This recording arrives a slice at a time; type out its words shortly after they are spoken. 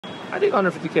I think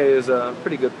 150K is a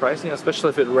pretty good price, especially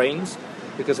if it rains.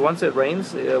 Because once it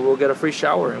rains, we'll get a free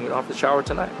shower, and we don't have to shower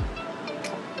tonight.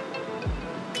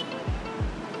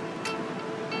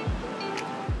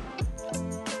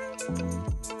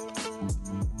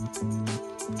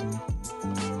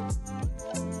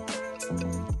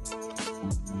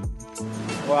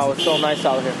 Wow, it's so nice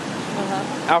out here.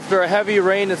 After a heavy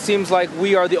rain, it seems like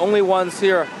we are the only ones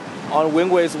here on Nguyen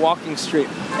Hue's walking street.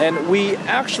 And we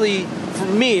actually, for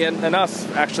me and us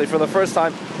actually, for the first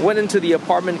time, went into the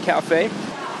apartment cafe.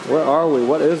 Where are we?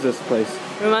 What is this place?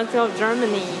 Reminds me of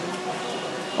Germany.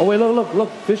 Oh wait,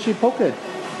 look, fishy poke.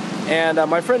 And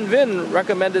my friend Vin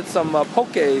recommended some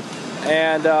poke,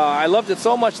 and I loved it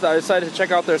so much that I decided to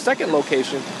check out their second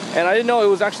location. And I didn't know it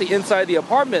was actually inside the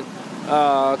apartment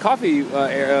coffee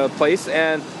place,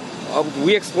 and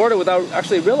we explored it without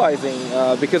actually realizing,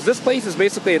 because this place is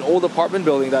basically an old apartment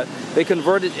building that they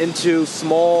converted into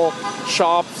small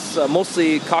shops,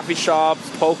 mostly coffee shops,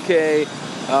 poke,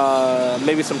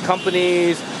 maybe some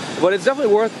companies. But it's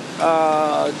definitely worth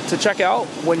to check out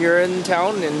when you're in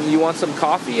town and you want some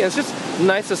coffee. And it's just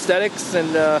nice aesthetics,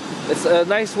 and it's a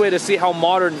nice way to see how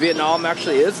modern Vietnam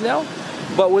actually is now.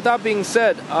 But with that being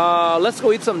said, let's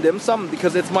go eat some dim sum,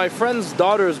 because it's my friend's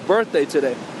daughter's birthday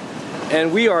today.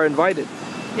 And we are invited.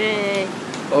 Yay.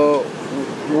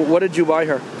 What did you buy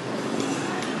her?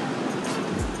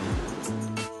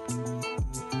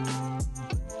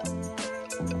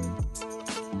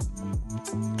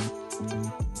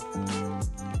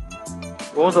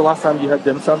 When was the last time you had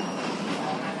dim sum?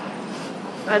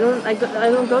 I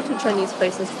don't go to Chinese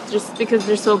places just because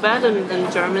they're so bad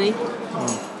in Germany.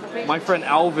 My friend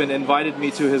Alvin invited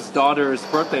me to his daughter's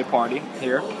birthday party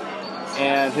here.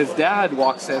 And his dad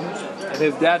walks in, and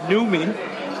his dad knew me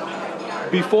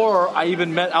before I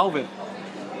even met Alvin.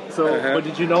 So, but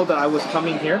did you know that I was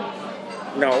coming here?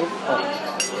 No.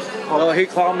 Well, he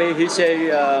called me. He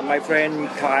said, my friend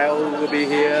Kyle will be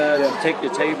here to take the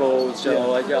table.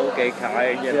 So I said, okay,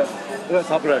 Kyle.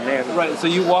 Popular name. Right, so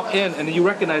you walk in and you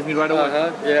recognize me right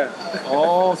away. Yeah.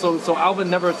 Oh, so Alvin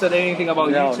never said anything about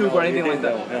YouTube or anything like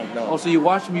that? No. Oh, so you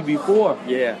watched me before?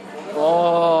 Yeah.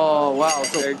 Oh, wow.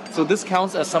 So this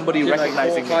counts as somebody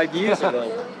recognizing like 4 or 5 me. years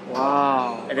ago.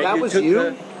 Wow. And then that was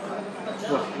you?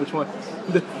 Which one?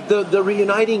 The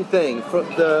reuniting thing.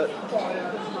 The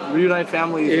Reunite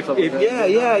family.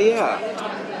 yeah.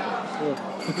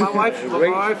 My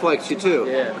wife likes you too.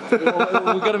 Yeah.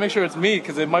 we got to make sure it's me,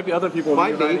 because it might be other people.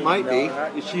 Might be.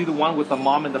 Is she the one with the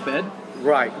mom in the bed?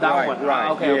 Right. That one.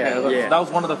 Right. Okay. Yeah. That was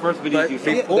one of the first videos you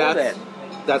saw. Before that.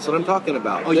 That's what I'm talking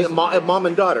about. Oh, yeah, mom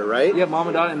and daughter, right? Yeah, mom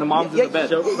and daughter, and the mom's in the bed.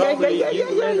 So probably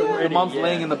The mom's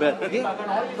laying in the bed.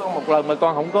 Một lần mà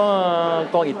con không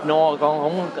có ignore,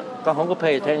 con không có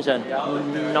pay attention.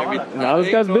 Now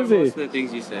this guy's busy. Most of the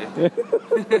things you say.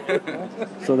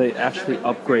 So they actually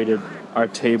upgraded our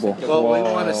table. Well, we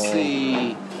want to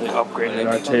see. They upgraded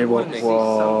our table.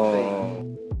 Whoa.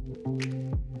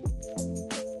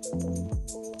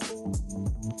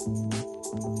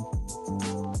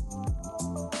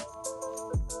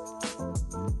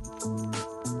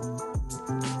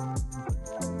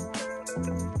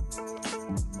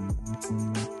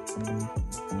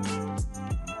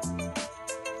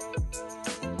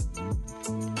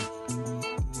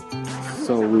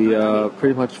 So we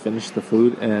pretty much finished the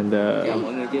food, and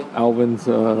Alvin's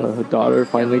daughter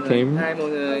finally came,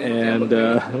 and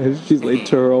she's late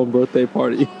to her own birthday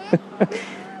party.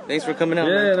 Thanks for coming out.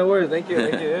 Yeah, no worries. Thank you.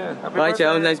 Yeah. Bye,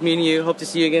 Joe. Nice meeting you. Hope to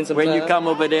see you again sometime. When you come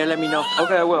over there, let me know.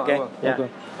 Okay, I will. Okay. I will. Yeah. Okay.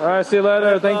 All right. See you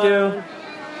later. Thank you.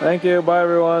 Thank you. Bye,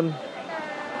 everyone.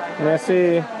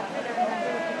 Merci.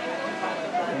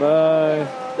 Bye.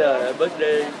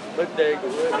 Birthday của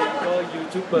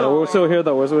YouTuber. No, we're still here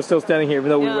though. We're still standing here, even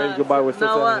though we waved goodbye. We're still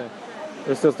Now standing here.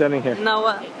 We're still standing here. Now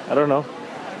what? I don't know.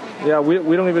 Yeah,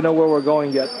 we don't even know where we're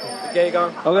going yet. Okay, go.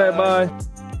 Okay, bye.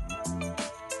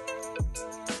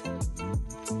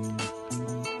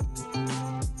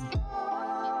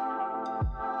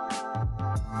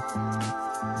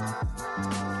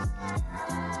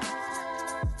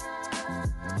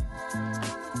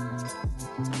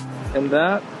 And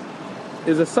that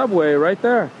is a subway right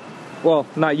there. Well,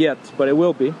 not yet, but it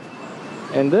will be.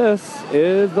 And this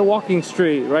is the walking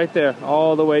street right there,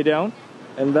 all the way down.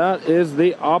 And that is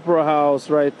the Opera House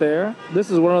right there. This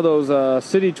is one of those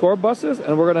city tour buses,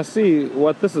 and we're gonna see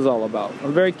what this is all about.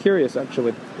 I'm very curious,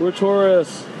 actually. We're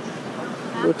tourists.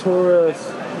 We're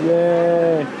tourists.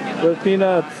 Yay. We're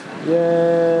peanuts.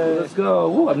 Yay. Let's go.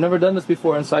 Ooh, I've never done this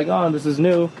before in Saigon. This is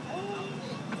new.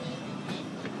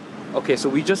 Okay, so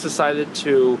we just decided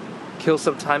to kill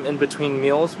some time in between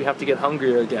meals. We have to get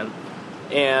hungrier again.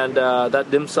 and that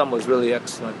dim sum was really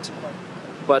excellent.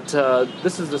 But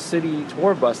this is the city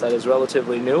tour bus that is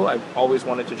relatively new. I've always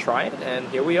wanted to try it, and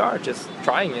here we are, just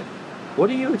trying it. What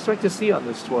do you expect to see on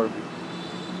this tour?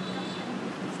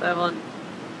 Saigon.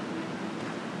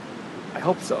 I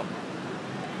hope so.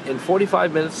 In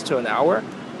 45 minutes to an hour,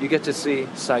 you get to see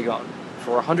Saigon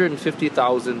for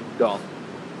 $150,000.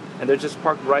 And they're just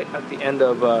parked right at the end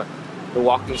of the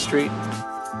walking street.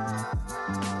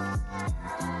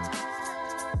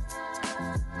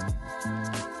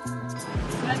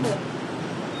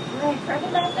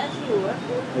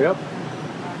 Yep.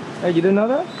 Hey, you didn't know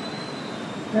that?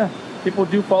 Yeah. People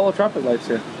do follow traffic lights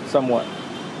here, somewhat.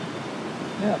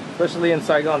 Yeah, especially in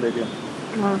Saigon they do.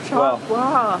 Wow.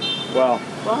 Well.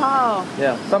 Wow.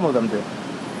 Yeah, some of them do.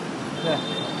 Yeah.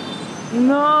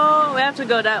 No, we have to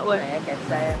go that way.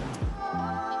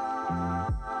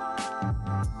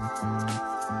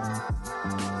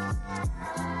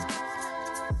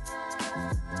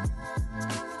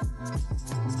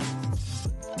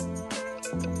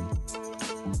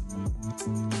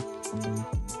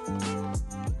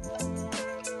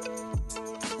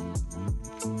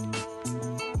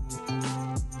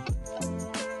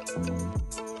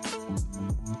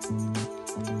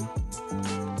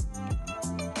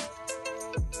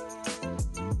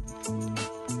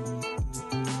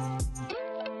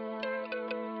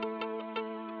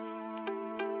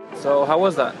 So how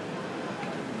was that?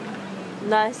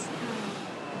 Nice.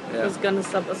 Yeah. It's gonna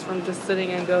stop us from just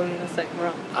sitting and going the second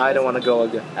round. I don't want to go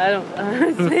again. I don't.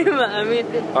 Same. I mean.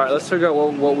 All right, let's figure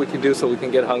out what we can do so we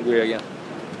can get hungry again.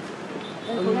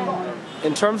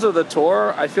 In terms of the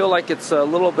tour, I feel like it's a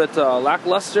little bit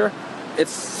lackluster. It's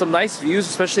some nice views,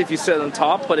 especially if you sit on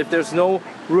top. But if there's no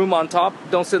room on top,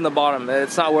 don't sit in the bottom.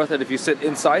 It's not worth it if you sit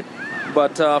inside.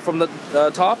 But from the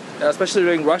top, especially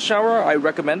during rush hour, I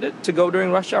recommend it to go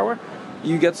during rush hour.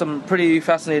 You get some pretty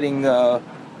fascinating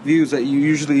views that you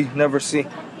usually never see.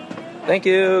 Thank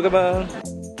you. Goodbye.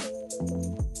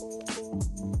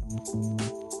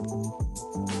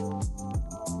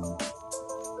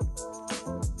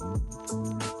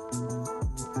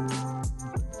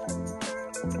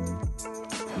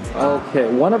 Okay,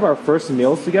 one of our first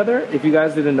meals together, if you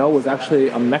guys didn't know, was actually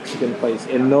a Mexican place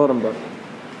in Nuremberg.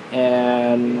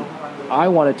 And I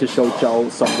wanted to show Joe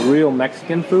some real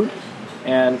Mexican food.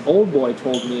 And Old Boy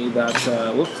told me that,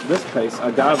 whoops, this place,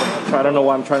 Agave, I don't know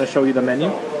why I'm trying to show you the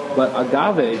menu, but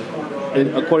Agave,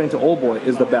 according to Old Boy,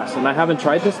 is the best. And I haven't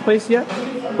tried this place yet,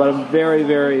 but I'm very,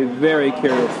 very, very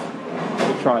curious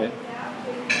to try it.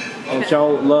 And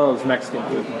Joe loves Mexican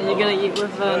food. Are you gonna eat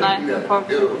with a knife and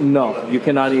fork? No, you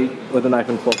cannot eat with a knife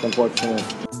and fork, unfortunately.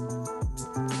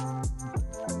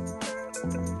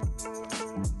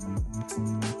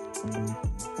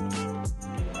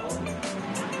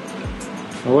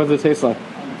 What does it taste like?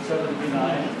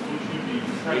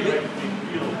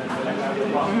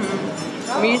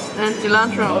 Meat and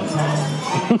cilantro.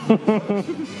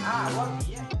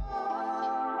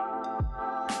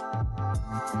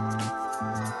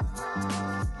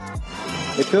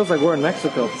 It feels like we're in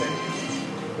Mexico.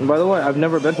 And by the way, I've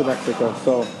never been to Mexico,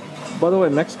 so... By the way,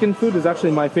 Mexican food is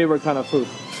actually my favorite kind of food.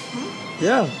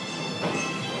 Yeah.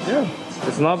 Yeah.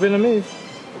 It's not Vietnamese.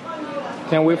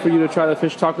 Can't wait for you to try the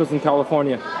fish tacos in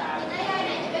California.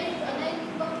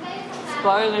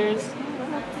 Spoilers.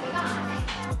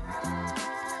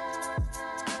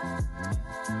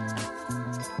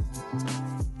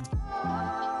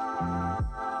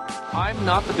 I'm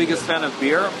not the biggest fan of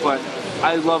beer, but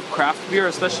I love craft beer,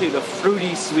 especially the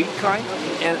fruity, sweet kind.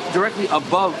 And directly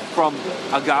above from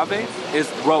Agave is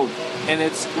Road. And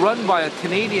it's run by a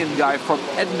Canadian guy from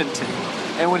Edmonton.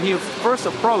 And when he first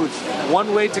approached,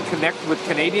 one way to connect with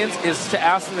Canadians is to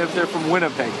ask them if they're from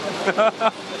Winnipeg.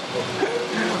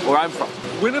 Where I'm from.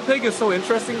 Winnipeg is so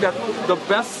interesting that the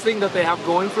best thing that they have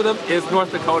going for them is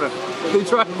North Dakota. They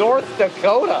try North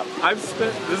Dakota.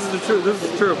 This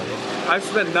is true. I've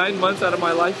spent 9 months out of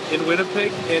my life in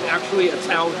Winnipeg, in actually a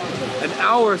town an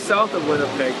hour south of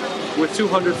Winnipeg with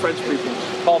 200 French people.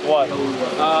 Called what?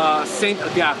 St.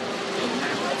 Agave.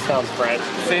 Sounds French.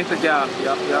 St. Agave,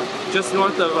 yeah. Just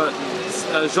north of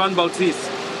Jean Baptiste.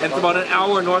 And it's about an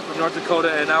hour north of North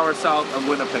Dakota and an hour south of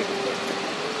Winnipeg.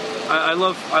 I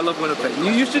love Winnipeg.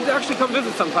 You should actually come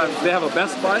visit sometimes. They have a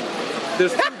Best Buy.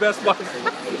 There's two Best Buys.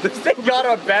 They got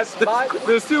a Best Buy?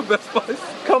 There's two Best Buys.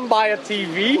 Come buy a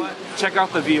TV? Check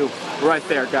out the view right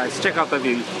there, guys. Check out the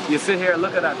view. You sit here,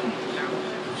 look at that.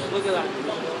 Look at that.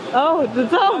 Oh, the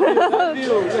top.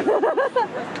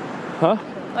 Huh?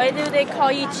 Why do they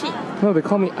call you cheap? No, they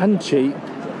call me uncheap.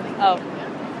 Oh.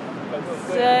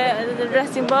 So, the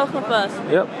resting both of us?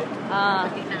 Yep.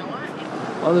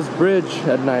 on this bridge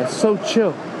at night. So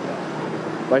chill.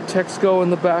 By Texaco in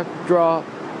the backdrop.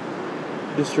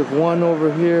 District 1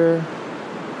 over here.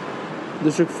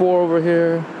 District 4 over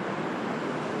here.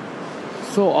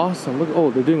 So awesome. Look, oh,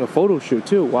 they're doing a photo shoot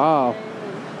too. Wow.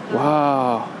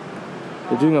 Wow.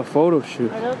 They're doing a photo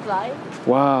shoot.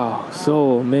 Wow.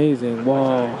 So amazing.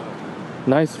 Wow.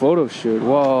 Nice photo shoot.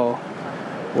 Wow.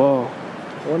 Whoa.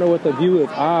 I wonder what the view is.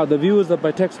 Ah, the view is up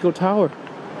by Texaco Tower.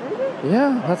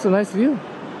 Yeah, that's a nice view.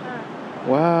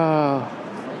 Wow.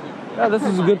 Yeah, this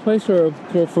is a good place for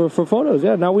photos.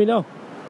 Yeah, now we know.